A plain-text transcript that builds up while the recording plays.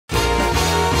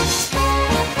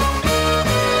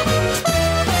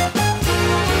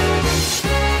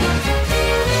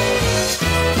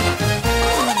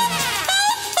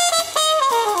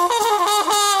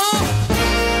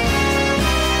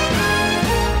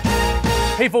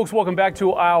Hey folks, welcome back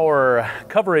to our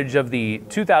coverage of the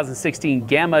 2016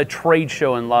 GAMA Trade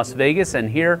Show in Las Vegas, and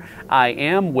here I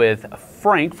am with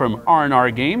Frank from R&R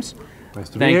Games. Nice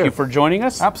to be here. Thank you for joining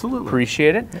us. Absolutely.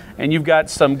 Appreciate it. And you've got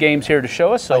some games here to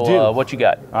show us, so I do. What you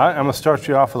got? All right, I'm going to start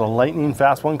you off with a lightning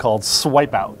fast one called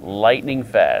Swipe Out. Lightning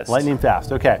Fast. Lightning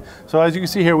Fast, okay. So as you can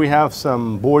see here, we have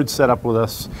some boards set up with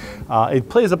us. It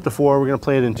plays up to 4. We're going to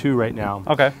play it in 2 right now.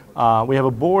 Okay. We have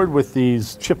a board with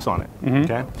these chips on it,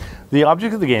 okay? The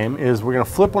object of the game is we're going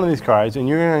to flip one of these cards, and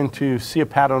you're going to see a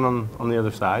pattern on the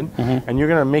other side, and you're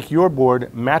going to make your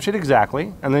board match it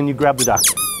exactly, and then you grab the duck.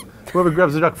 Whoever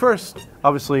grabs the duck first,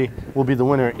 obviously, will be the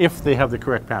winner if they have the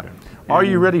correct pattern. Are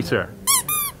you ready, sir?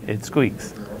 It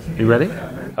squeaks. You ready?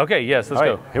 Okay, yes, let's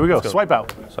go. Here we go. Let's go. Swipe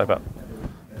out. Swipe out.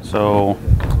 So...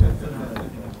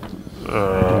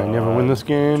 you never win this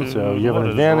game, so you have an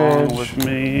advantage. What is wrong with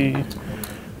me?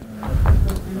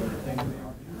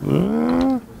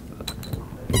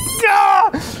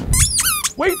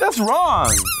 Wait, that's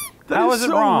wrong. How is it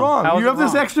so wrong? How is You it have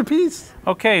this wrong? extra piece.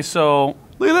 Okay, so...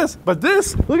 Look at this. But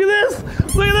this, look at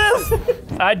this. Look at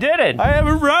this. I did it. I have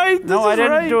it right. No, I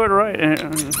didn't do it right.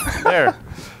 There.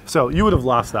 So you would have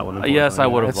lost that one. Yes, I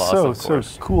would have lost, of It's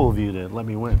course. so cool of you to let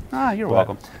me win. Ah, you're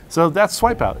welcome. So that's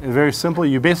Swipe Out. It's very simple.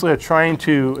 You basically are trying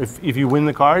to, if you win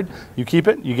the card, you keep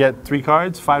it. You get 3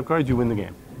 cards, 5 cards, you win the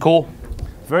game. Cool.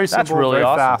 Very simple, That's really very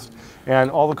awesome. fast.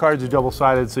 And all the cards are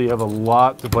double-sided, so you have a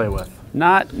lot to play with.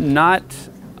 Not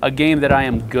a game that I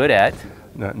am good at,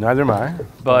 No, neither am I.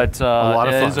 but lot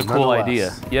of it fun, is a cool idea.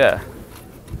 nonetheless. Yeah.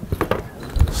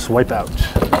 Swipe Out.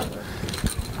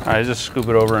 All right, just scoop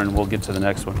it over and we'll get to the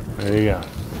next one. There you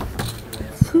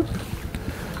go.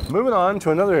 Moving on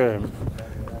to another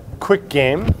quick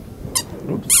game.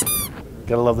 Oops.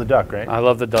 Gotta love the duck, right? I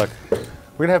love the duck.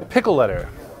 We're gonna have Pickle Letter.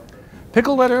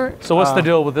 Pickle Letter. So what's the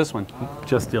deal with this one?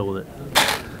 Just deal with it.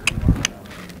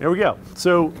 There we go.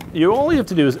 So all you have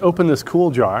to do is open this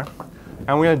cool jar,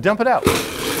 and we're gonna dump it out.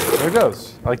 There it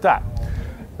goes, like that.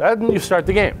 Then you start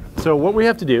the game. So what we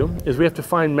have to do is we have to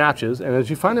find matches, and as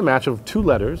you find a match of 2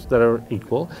 letters that are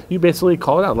equal, you basically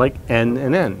call it out, like N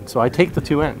and N. So I take the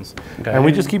 2 N's, and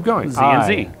we just keep going. Z and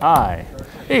Z. I,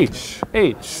 H,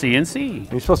 H. C and C.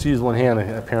 You're supposed to use one hand,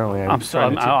 apparently. I'm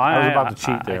sorry. I was about to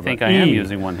cheat there. I think but I am E.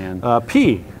 using one hand.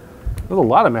 P. There's a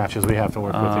lot of matches we have to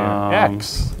work with here.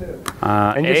 X.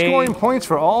 And you're scoring points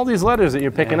for all these letters that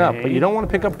you're picking up, but you don't want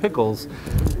to pick up pickles.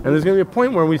 And there's going to be a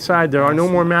point where we decide there are no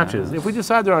more matches. If we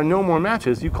decide there are no more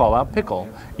matches, you call out pickle.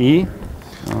 E.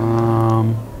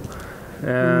 And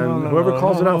whoever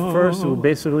calls it out first will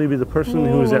basically be the person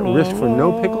who is at risk for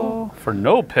no pickle. For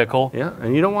no pickle. Yeah,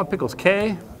 and you don't want pickles.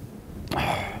 K.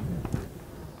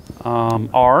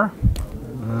 R.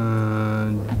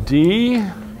 D.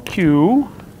 Q.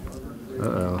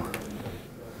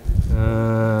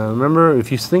 Remember,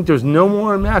 if you think there's no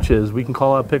more matches, we can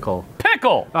call out pickle.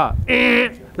 Pickle!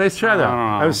 Nice try there.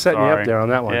 I was setting you up there on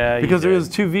that one. Yeah, because there is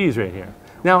 2 V's right here.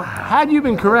 Now, had you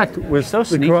been correct with So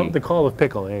sneaky. the call of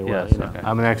pickle, hey, well, Yes, you know, okay.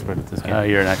 I'm an expert at this game.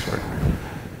 You're an expert.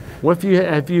 What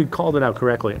if you called it out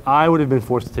correctly? I would have been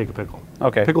forced to take a pickle.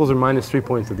 Okay. Pickles are minus 3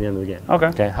 points at the end of the game.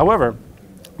 Okay. However,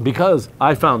 because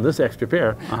I found this extra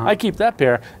pair, I keep that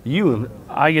pair.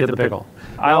 I get the pickle.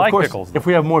 I Now, like of course, pickles. if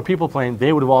we have more people playing,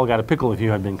 they would have all got a pickle if you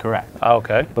had been correct.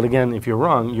 Okay. But again, if you're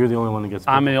wrong, you're the only one that gets a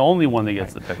pickle. I'm the only one that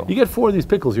gets the pickle. You get 4 of these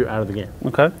pickles, you're out of the game.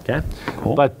 Okay. Okay?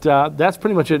 Cool. But that's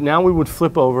pretty much it. Now we would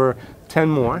flip over 10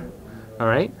 more, all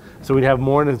right? So we'd have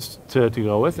more to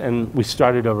go with, and we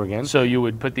started over again. So you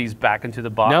would put these back into the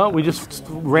box? No, we just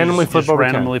randomly flip over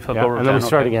 10. Over and then we 10,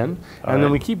 start okay. again. And then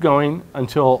we keep going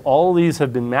until all these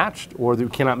have been matched, or we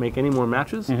cannot make any more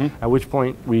matches, at which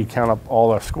point we count up all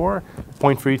our score,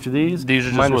 point for each of these. These are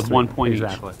just minus with 3. 1 point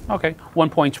Exactly. each? Okay. 1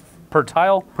 point per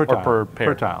tile? Per or tile. per pair?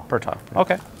 Per tile. Per tile.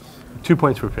 Okay. 2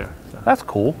 points per pair. So, That's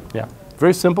cool. yeah.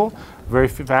 Very simple, very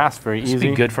fast, very This easy.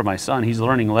 would be good for my son. He's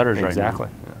learning letters Exactly.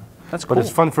 right now. Yeah. That's cool. But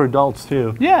it's fun for adults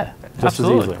too. Yeah, Just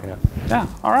absolutely. as easily. Yeah. Yeah,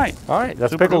 all right. All right,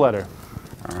 that's Super pickle cool. letter.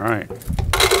 All right.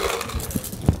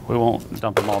 We won't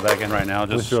dump them all back in right now.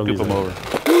 Just throw scoop these them in. over.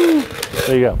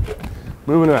 There you go.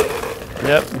 Moving on.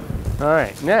 Yep. All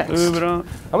right, next. Move it on.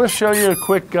 I'm going to show you a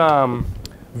quick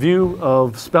view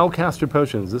of Spellcaster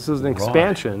Potions. This is an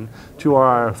expansion to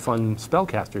our fun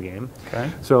Spellcaster game. Okay.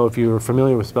 So if you're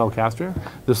familiar with Spellcaster,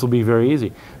 this will be very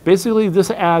easy. Basically, this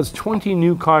adds 20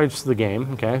 new cards to the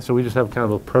game. Okay, so we just have kind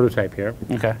of a prototype here.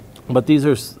 Okay. But these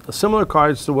are similar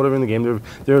cards to whatever in the game.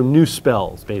 They're new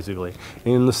spells, basically,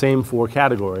 in the same 4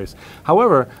 categories.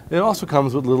 However, it also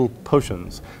comes with little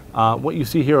potions. What you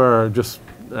see here are just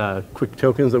quick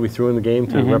tokens that we threw in the game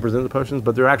to represent the potions,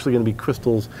 but they're actually going to be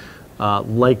crystals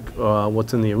like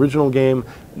what's in the original game,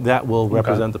 that will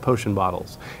represent the potion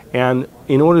bottles. And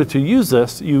in order to use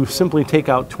this, you simply take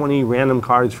out 20 random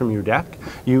cards from your deck,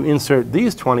 you insert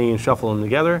these 20 and shuffle them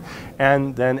together,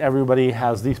 and then everybody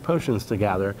has these potions to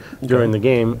gather during the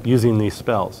game using these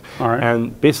spells.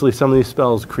 And basically some of these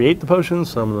spells create the potions,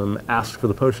 some of them ask for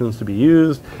the potions to be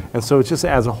used, and so it just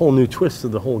adds a whole new twist to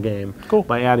the whole game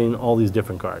by adding all these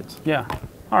different cards. Yeah.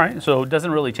 All right, so it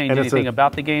doesn't really change anything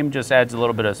about the game, just adds a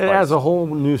little bit of spice. It adds a whole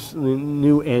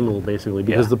new angle, basically,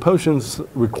 because the potions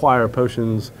require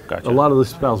potions. A lot of the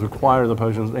spells require the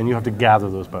potions, and you have to gather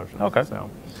those potions. Okay.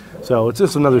 So it's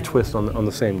just another twist on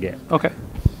the same game. Okay.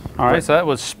 All right, so that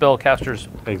was Spellcaster's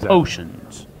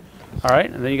Potions. All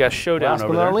right, and then you got Showdown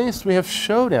over there. Last but not least, we have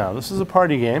Showdown. This is a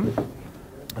party game,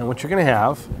 and what you're going to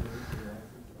have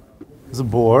is a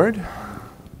board.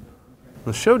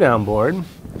 The Showdown board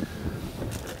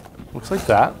looks like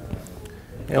that.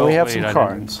 And we have some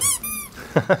cards.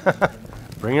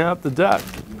 Bringing out the deck.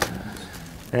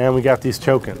 And we got these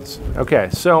tokens. Okay,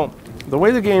 so the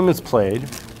way the game is played,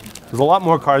 there's a lot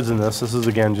more cards in this. This is,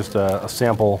 again, just a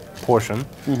sample portion.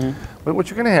 But what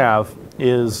you're going to have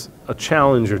is a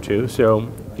challenge or two. So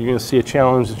you're going to see a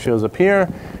challenge that shows up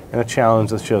here and a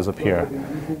challenge that shows up here.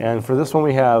 And for this one,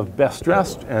 we have Best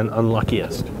Dressed and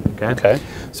Unluckiest. Okay?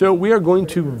 So we are going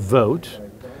to vote.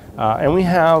 And we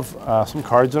have some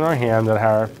cards in our hand that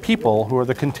are people who are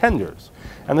the contenders.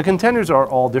 And the contenders are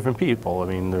all different people. I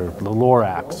mean, they're the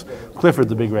Lorax, Clifford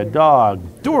the Big Red Dog,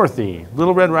 Dorothy,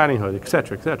 Little Red Riding Hood,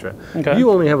 etc., etc. You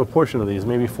only have a portion of these,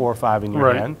 maybe 4 or 5 in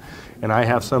your hand. And I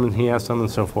have some and he has some and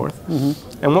so forth.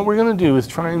 And what we're going to do is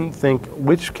try and think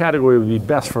which category would be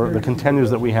best for the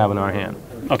contenders that we have in our hand.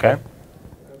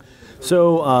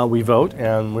 So we vote,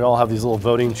 and we all have these little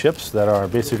voting chips that are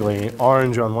basically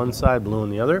orange on one side, blue on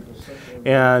the other.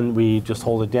 And we just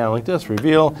hold it down like this,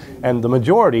 reveal, and the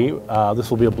majority, this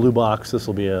will be a blue box, this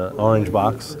will be an orange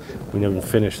box. We never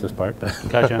finished this part.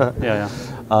 Gotcha,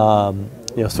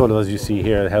 you know, sort of as you see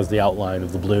here, it has the outline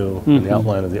of the blue and the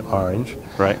outline of the orange.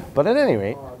 But at any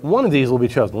rate, one of these will be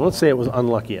chosen. Let's say it was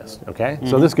unluckiest, okay?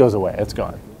 So this goes away, it's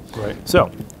gone.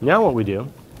 So now what we do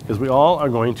is we all are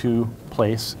going to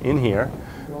place in here,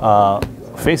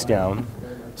 face down,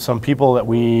 some people that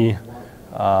we,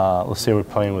 let's say we're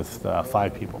playing with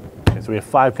 5 people. Okay, so we have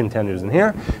 5 contenders in here,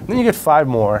 and then you get 5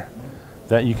 more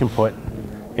that you can put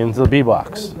into the B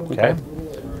box. Okay?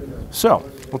 So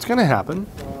what's going to happen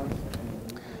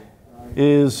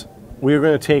is we're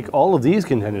going to take all of these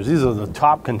contenders, these are the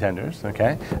top contenders,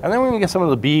 okay? And then we're going to get some of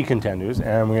the B contenders,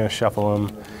 and we're going to shuffle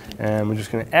them, and we're just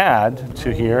going to add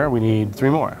to here, we need 3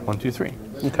 more, 1, 2, 3.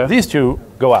 These 2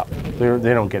 go out, they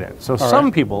don't get in. So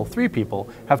some people, 3 people,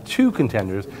 have 2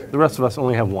 contenders, the rest of us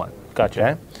only have 1.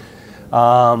 Gotcha.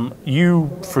 Okay? You,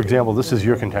 for example, this is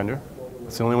your contender.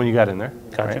 It's the only one you got in there.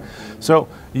 Gotcha. So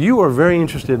you are very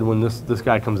interested when this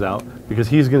guy comes out because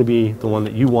he's going to be the one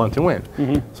that you want to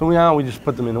win. So now we just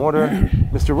put them in order.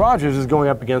 Mr. Rogers is going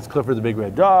up against Clifford the Big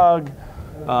Red Dog.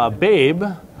 Babe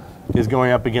is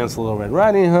going up against the Little Red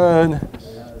Riding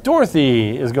Hood.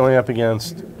 Dorothy is going up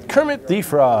against Kermit the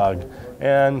Frog.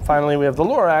 And finally we have the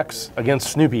Lorax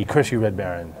against Snoopy, Crishy Red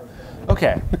Baron.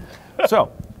 Okay, so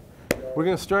we're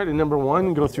going to start at number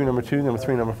 1, go through number 2, number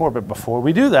 3, number 4. But before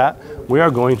we do that, we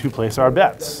are going to place our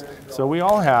bets. So we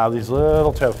all have these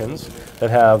little tokens that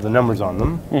have the numbers on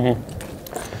them.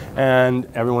 And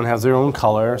everyone has their own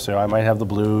color. So I might have the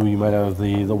blue, you might have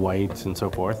the white, and so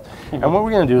forth. And what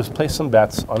we're going to do is place some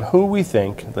bets on who we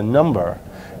think the number,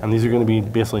 and these are going to be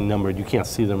basically numbered. You can't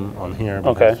see them on here.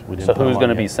 Okay, so who's going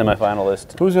to be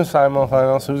semifinalist? Who's going to be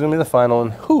semifinalist, who's going to be the final,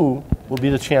 and who will be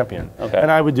the champion.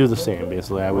 And I would do the same,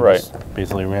 basically. I would just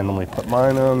basically randomly put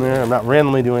mine on there. I'm not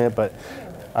randomly doing it, but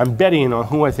I'm betting on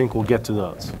who I think will get to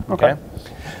those. Okay.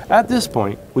 At this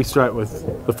point, we start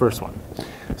with the first one.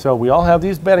 So we all have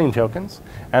these betting tokens,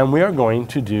 and we are going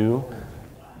to do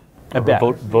a bet.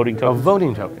 Voting token? A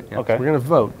voting token. Yeah. Okay. So we're going to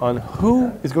vote on who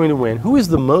is going to win, who is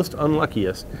the most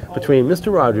unluckiest between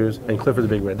Mr. Rogers and Clifford the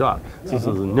Big Red Dog. So this is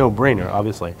a no-brainer,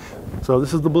 obviously. So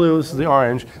this is the blue, this is the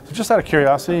orange. So just out of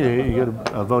curiosity, you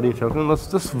get a voting token. Let's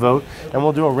just vote, and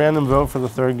we'll do a random vote for the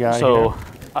third guy. So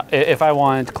if I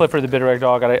want Clifford the Big Red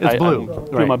Dog, I blue.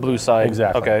 Do my blue side.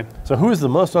 Exactly. Okay. So who is the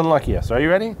most unluckiest? Are you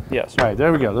ready? Yes. All right,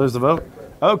 there we go. There's the vote.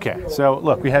 Okay, so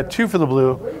look, we had 2 for the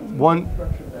blue, 1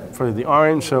 for the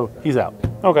orange, so he's out.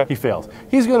 Okay. He fails.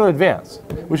 He's going to advance,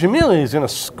 which immediately is going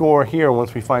to score here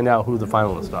once we find out who the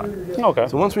finalists are. Okay.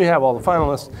 So once we have all the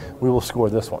finalists, we will score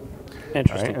this one.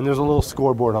 Interesting. Right? And there's a little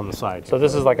scoreboard on the side. So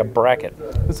this is like a bracket.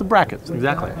 It's a bracket,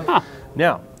 exactly.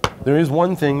 Now, there is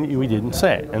one thing that we didn't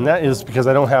say, and that is because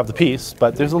I don't have the piece,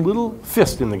 but there's a little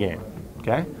fist in the game,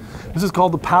 okay? This is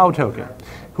called the POW token.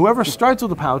 Whoever starts with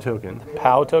the POW token,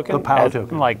 POW token? the POW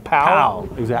token, Like POW?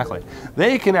 exactly.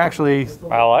 They can actually,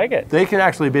 I like it. they can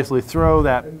actually basically throw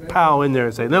that POW in there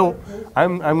and say, no,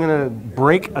 I'm going to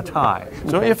break a tie.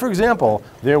 So if, for example,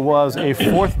 there was a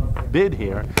fourth bid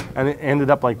here and it ended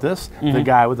up like this, the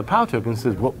guy with the POW token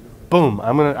says, well, boom,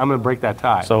 I'm gonna break that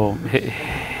tie. So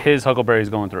his Huckleberry's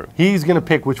going through. He's going to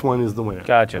pick which one is the winner.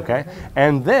 Gotcha. Okay,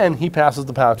 and then he passes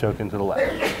the POW token to the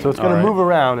left. So it's going to move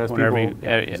around as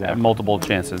people. Multiple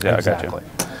chances. Yeah, Exactly. I got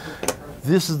you.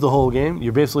 This is the whole game.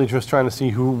 You're basically just trying to see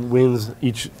who wins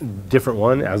each different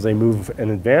one as they move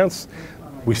and advance.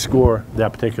 We score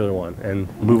that particular one and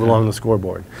move along the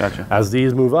scoreboard. Gotcha. As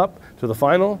these move up to the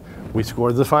final, we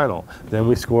score the final. Then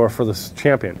we score for the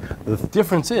champion. The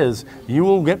difference is you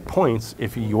will get points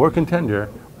if your contender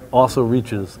also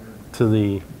reaches to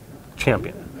the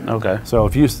champion. Okay. So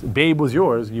if Babe was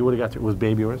yours, you would have got to. Was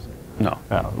Babe yours? No.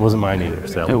 No, it wasn't mine either.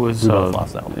 So It was. we both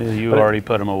lost that one. You already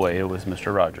put him away. It was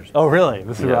Mr. Rogers. Oh, really?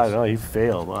 Mr. Yes. Rogers. Oh, he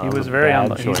failed. Wow, He was a very bad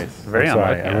unlucky. choice. Very I'm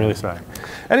sorry. unlucky. I'm really sorry.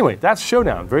 Anyway, that's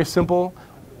Showdown. Very simple.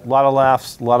 A lot of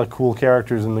laughs, a lot of cool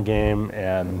characters in the game,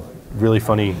 and really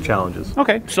funny challenges.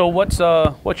 Okay. So what's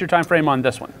your time frame on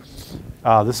this one?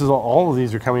 This is all of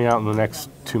these are coming out in the next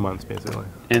 2 months, basically.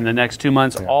 In the next 2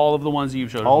 months, all of the ones that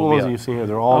you've showed us All the will be ones up. that you've seen here,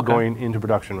 they're all Okay. going into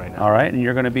production right now. All right, and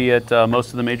you're going to be at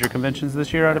most of the major conventions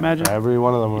this year, I'd imagine? Every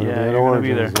one of them. We're Yeah, going to be at you're gonna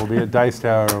be Origins, there. we'll be at Dice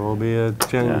Tower, we'll be at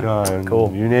Gen Con.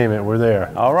 Cool. You name it, we're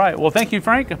there. All right. Well, thank you,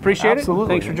 Frank. Appreciate Absolutely. it.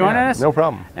 Thanks for joining Yeah, us. no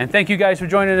problem. And thank you guys for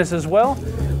joining us as well.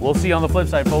 We'll see you on the flip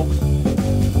side, folks.